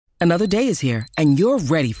Another day is here, and you're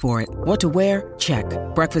ready for it. What to wear? Check.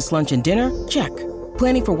 Breakfast, lunch, and dinner? Check.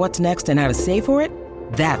 Planning for what's next and how to save for it?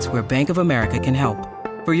 That's where Bank of America can help.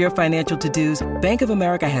 For your financial to-dos, Bank of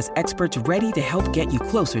America has experts ready to help get you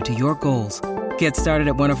closer to your goals. Get started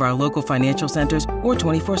at one of our local financial centers or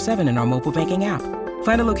 24/7 in our mobile banking app.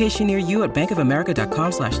 Find a location near you at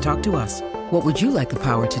bankofamerica.com/talktous. What would you like the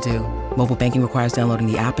power to do? Mobile banking requires downloading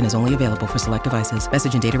the app and is only available for select devices.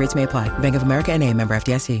 Message and data rates may apply. Bank of America N.A., member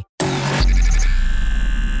FDIC.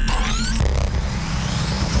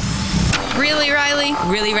 Really, Riley?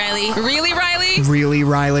 Really, Riley? Really, Riley? Really,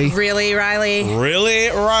 Riley? Really, Riley? Really,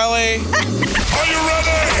 Riley? Are you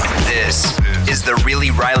ready? This is the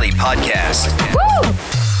Really Riley podcast. Woo!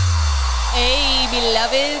 Hey,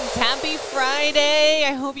 beloveds. Happy Friday.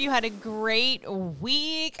 I hope you had a great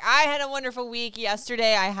week. I had a wonderful week.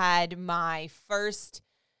 Yesterday, I had my first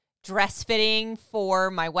dress fitting for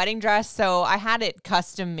my wedding dress. So I had it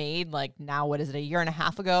custom made, like now, what is it, a year and a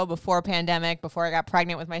half ago, before pandemic, before I got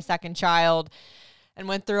pregnant with my second child and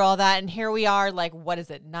went through all that. And here we are, like, what is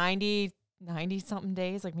it, 90 something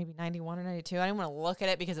days, like maybe 91 or 92. I didn't want to look at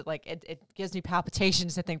it because it gives me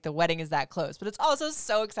palpitations to think the wedding is that close, but it's also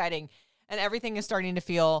so exciting. And everything is starting to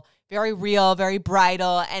feel very real, very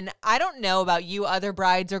bridal. And I don't know about you other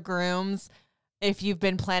brides or grooms, if you've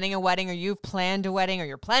been planning a wedding or you've planned a wedding or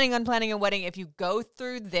you're planning on planning a wedding, if you go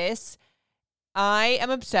through this, I am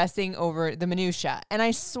obsessing over the minutia. And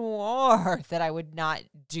I swore that I would not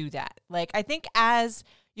do that. Like, I think as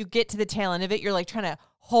you get to the tail end of it, you're like trying to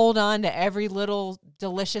hold on to every little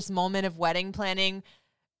delicious moment of wedding planning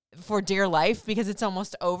for dear life because it's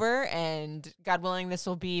almost over. And God willing, this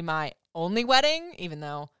will be my only wedding, even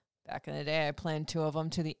though back in the day I planned 2 of them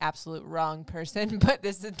to the absolute wrong person. But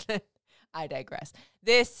this is I digress.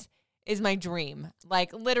 This is my dream.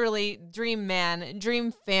 Like, literally, dream man,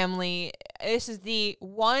 dream family. This is the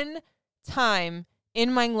one time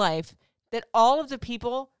in my life that all of the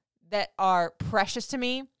people that are precious to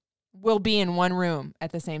me will be in one room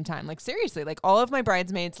at the same time. Like, seriously, like, all of my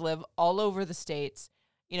bridesmaids live all over the States.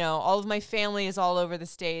 You know, all of my family is all over the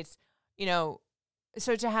States. You know,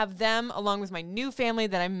 so to have them along with my new family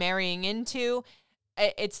that I'm marrying into,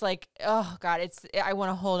 it's like, oh God, I want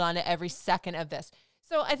to hold on to every second of this.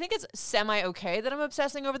 So I think it's semi-okay that I'm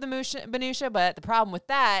obsessing over the minutia, but the problem with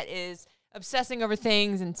that is obsessing over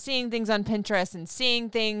things and seeing things on Pinterest and seeing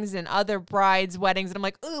things in other brides' weddings. And I'm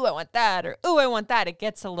like, ooh, I want that, or ooh, I want that. It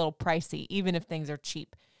gets a little pricey, even if things are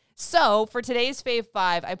cheap. So for today's Fave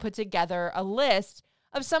 5, I put together a list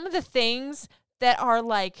of some of the things that are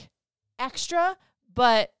like extra,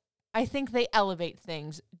 but I think they elevate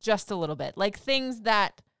things just a little bit. Like things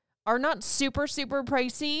that are not super, super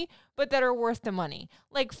pricey, but that are worth the money.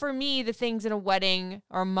 Like for me, the things in a wedding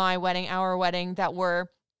or my wedding, our wedding that were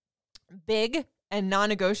big and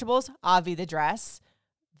non-negotiables, Avi the dress,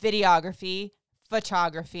 videography,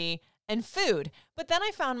 photography, and food. But then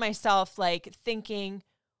I found myself like thinking,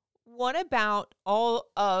 what about all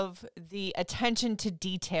of the attention to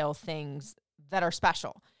detail things that are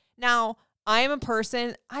special? Now, I am a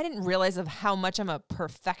person, I didn't realize of how much I'm a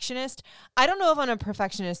perfectionist. I don't know if I'm a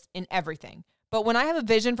perfectionist in everything, but when I have a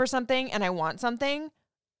vision for something and I want something,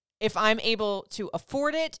 if I'm able to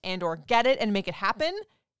afford it and or get it and make it happen,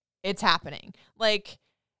 it's happening. Like,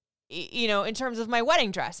 you know, in terms of my wedding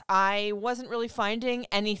dress, I wasn't really finding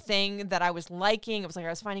anything that I was liking. It was like I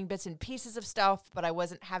was finding bits and pieces of stuff, but I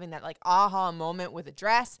wasn't having that like aha moment with a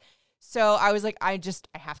dress. So I was like, I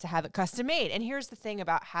have to have it custom made. And here's the thing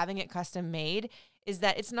about having it custom made is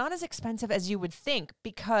that it's not as expensive as you would think,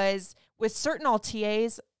 because with certain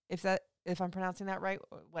LTAs, if I'm pronouncing that right,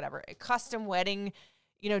 whatever, custom wedding,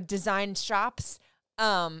 design shops,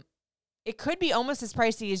 it could be almost as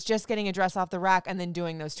pricey as just getting a dress off the rack and then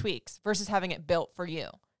doing those tweaks versus having it built for you.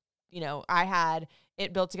 I had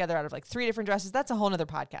it built together out of like 3 different dresses. That's a whole nother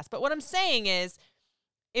podcast. But what I'm saying is,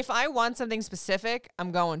 if I want something specific,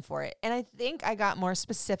 I'm going for it. And I think I got more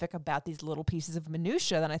specific about these little pieces of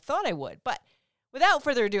minutia than I thought I would. But without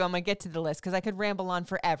further ado, I'm going to get to the list because I could ramble on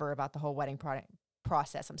forever about the whole wedding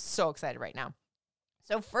process. I'm so excited right now.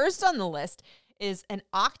 So first on the list is an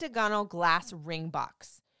octagonal glass ring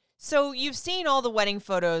box. So you've seen all the wedding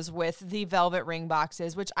photos with the velvet ring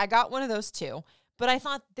boxes, which I got one of those too. But I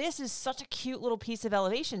thought this is such a cute little piece of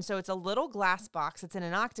elevation. So it's a little glass box. It's in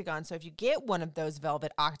an octagon. So if you get one of those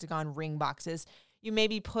velvet octagon ring boxes, you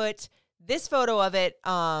maybe put this photo of it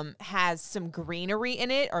has some greenery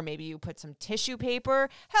in it, or maybe you put some tissue paper.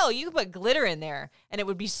 Hell, you could put glitter in there and it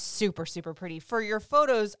would be super, super pretty for your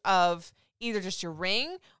photos of either just your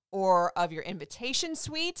ring or of your invitation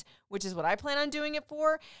suite, which is what I plan on doing it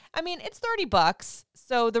for. I mean, it's $30.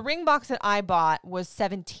 So the ring box that I bought was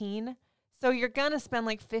 $17. So you're going to spend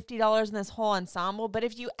like $50 in this whole ensemble. But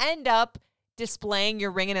if you end up displaying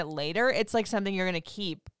your ring in it later, it's like something you're going to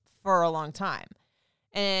keep for a long time.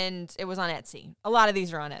 And it was on Etsy. A lot of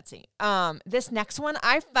these are on Etsy. This next one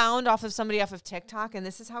I found off of TikTok, and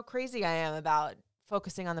this is how crazy I am about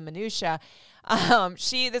focusing on the minutia.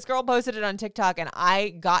 This girl posted it on TikTok, and I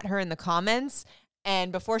got her in the comments.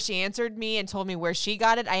 And before she answered me and told me where she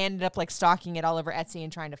got it, I ended up like stalking it all over Etsy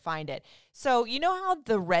and trying to find it. So you know how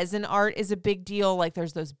the resin art is a big deal? Like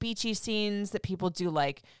there's those beachy scenes that people do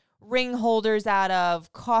like ring holders out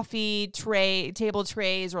of, table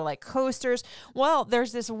trays, or like coasters. Well,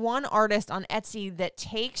 there's this one artist on Etsy that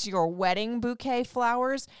takes your wedding bouquet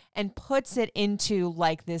flowers and puts it into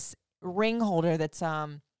like this ring holder that's I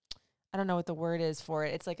don't know what the word is for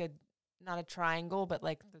it. It's like not a triangle, but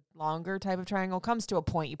like the longer type of triangle. Comes to a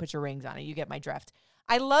point, you put your rings on it. You get my drift.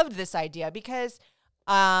 I loved this idea because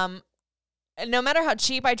no matter how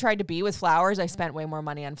cheap I tried to be with flowers, I spent way more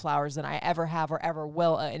money on flowers than I ever have or ever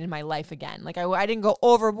will in my life again. Like I didn't go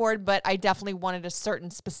overboard, but I definitely wanted a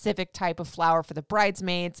certain specific type of flower for the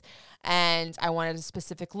bridesmaids, and I wanted a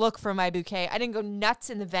specific look for my bouquet. I didn't go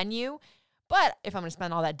nuts in the venue, but if I'm going to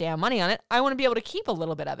spend all that damn money on it, I want to be able to keep a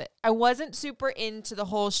little bit of it. I wasn't super into the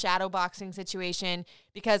whole shadow boxing situation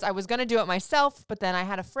because I was going to do it myself, but then I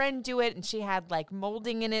had a friend do it and she had like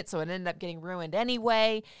molding in it, so it ended up getting ruined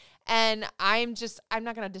anyway. And I'm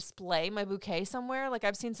not going to display my bouquet somewhere. Like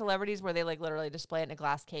I've seen celebrities where they like literally display it in a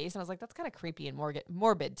glass case. And I was like, that's kind of creepy and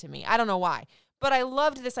morbid to me. I don't know why, but I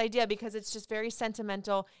loved this idea because it's just very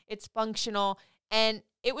sentimental. It's functional, and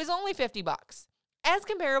it was only $50. As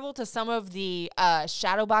comparable to some of the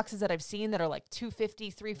shadow boxes that I've seen that are like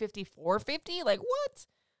 $250, $350, $450. Like what?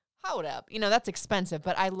 Hold up. That's expensive,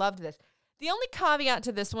 but I loved this. The only caveat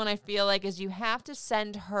to this one, I feel like, is you have to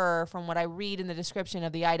send her, from what I read in the description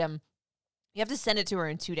of the item, you have to send it to her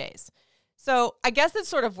in 2 days. So I guess this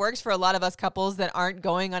sort of works for a lot of us couples that aren't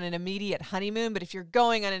going on an immediate honeymoon. But if you're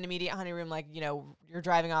going on an immediate honeymoon, like, you're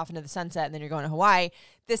driving off into the sunset and then you're going to Hawaii,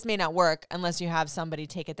 this may not work unless you have somebody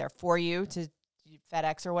take it there for you to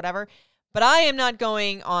FedEx or whatever. But I am not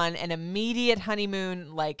going on an immediate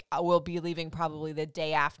honeymoon. Like I will be leaving probably the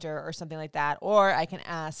day after or something like that. Or I can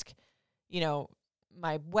ask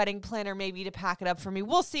my wedding planner maybe to pack it up for me.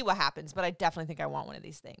 We'll see what happens, but I definitely think I want one of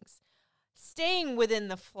these things. Staying within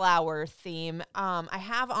the flower theme, I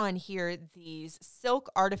have on here these silk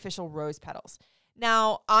artificial rose petals.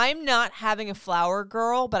 Now, I'm not having a flower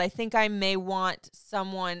girl, but I think I may want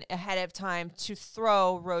someone ahead of time to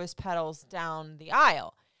throw rose petals down the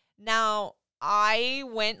aisle. Now, I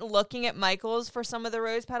went looking at Michael's for some of the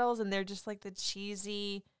rose petals, and they're just like the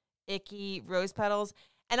cheesy, icky rose petals.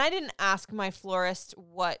 And I didn't ask my florist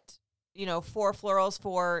what, 4 florals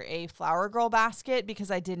for a flower girl basket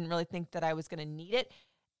because I didn't really think that I was going to need it.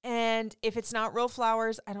 And if it's not real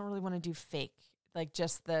flowers, I don't really want to do fake, like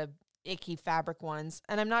just the icky fabric ones.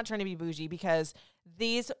 And I'm not trying to be bougie because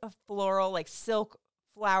these floral, like silk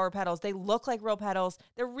flower petals, they look like real petals.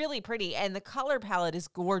 They're really pretty. And the color palette is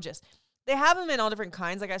gorgeous. They have them in all different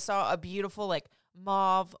kinds. Like I saw a beautiful, like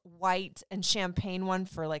mauve, white, and champagne one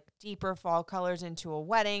for like deeper fall colors into a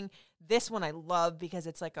wedding. This one I love because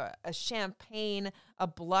it's like a champagne, a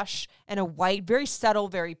blush, and a white. Very subtle,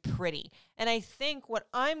 very pretty. And I think what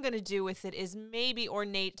I'm going to do with it is maybe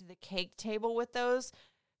ornate the cake table with those.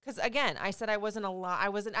 Because again, I said I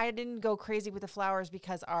didn't go crazy with the flowers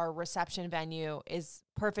because our reception venue is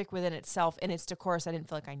perfect within itself in its decor, so I didn't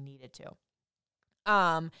feel like I needed to.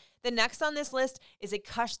 The next on this list is a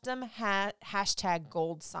custom hashtag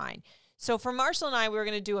gold sign. So for Marshall and I, we were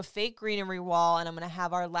going to do a fake greenery wall, and I'm going to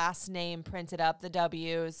have our last name printed up, the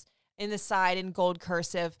W's, in the side in gold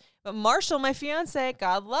cursive. But Marshall, my fiance,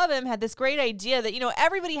 God love him, had this great idea that,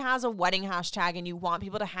 everybody has a wedding hashtag and you want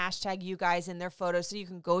people to hashtag you guys in their photos so you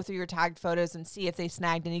can go through your tagged photos and see if they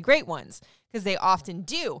snagged any great ones, because they often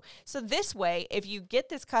do. So this way, if you get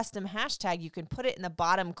this custom hashtag, you can put it in the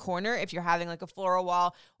bottom corner if you're having like a floral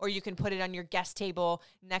wall, or you can put it on your guest table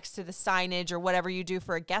next to the signage or whatever you do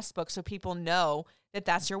for a guest book so people know that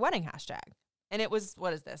that's your wedding hashtag. And it was,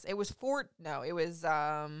 what is this? It was $20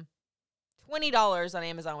 on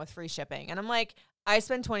Amazon with free shipping. And I'm like, I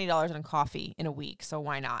spend $20 on coffee in a week, so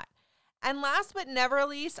why not? And last but never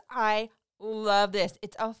least, I love this.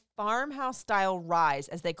 It's a farmhouse style rise,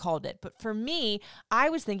 as they called it. But for me, I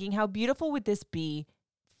was thinking, how beautiful would this be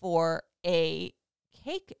for a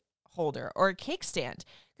cake holder or a cake stand?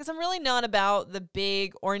 because I'm really not about the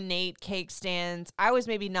big ornate cake stands. I was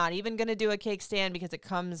maybe not even going to do a cake stand because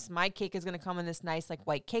my cake is going to come in this nice like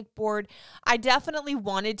white cake board. I definitely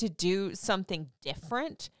wanted to do something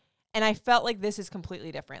different, and I felt like this is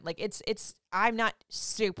completely different. Like I'm not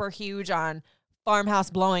super huge on farmhouse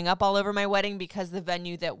blowing up all over my wedding because the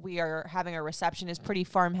venue that we are having a reception is pretty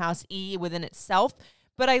farmhouse-y within itself.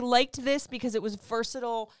 But I liked this because it was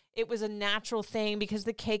versatile. It was a natural thing because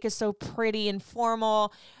the cake is so pretty and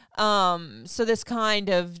formal. So this kind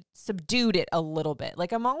of subdued it a little bit.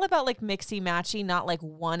 Like I'm all about like mixy matchy, not like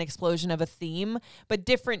one explosion of a theme, but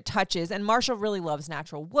different touches. And Marshall really loves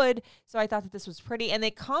natural wood. So I thought that this was pretty. And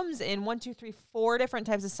it comes in 4 different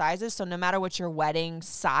types of sizes. So no matter what your wedding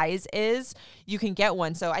size is, you can get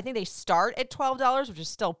one. So I think they start at $12, which is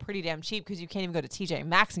still pretty damn cheap because you can't even go to TJ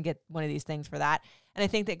Maxx and get one of these things for that. And I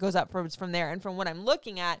think that goes up from there. And from what I'm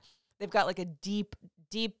looking at, they've got like a deep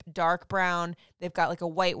dark brown. They've got like a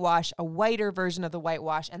whitewash, a whiter version of the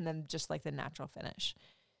whitewash, and then just like the natural finish.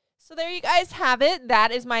 So there you guys have it.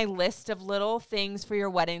 That is my list of little things for your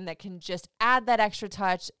wedding that can just add that extra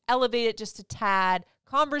touch, elevate it just a tad,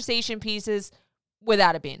 conversation pieces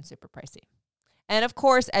without it being super pricey. And of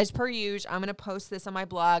course, as per usual, I'm going to post this on my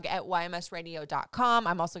blog at ymsradio.com.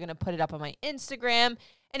 I'm also going to put it up on my Instagram.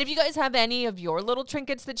 And if you guys have any of your little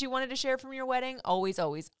trinkets that you wanted to share from your wedding, always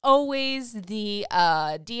the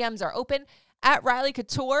DMs are open at Riley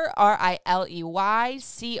Couture, RILEYCOUTURE.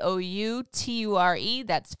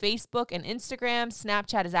 That's Facebook and Instagram.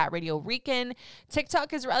 Snapchat is at Radio Rican.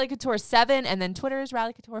 TikTok is Riley Couture 7, and then Twitter is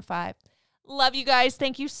Riley Couture 5. Love you guys.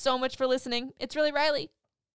 Thank you so much for listening. It's really Riley.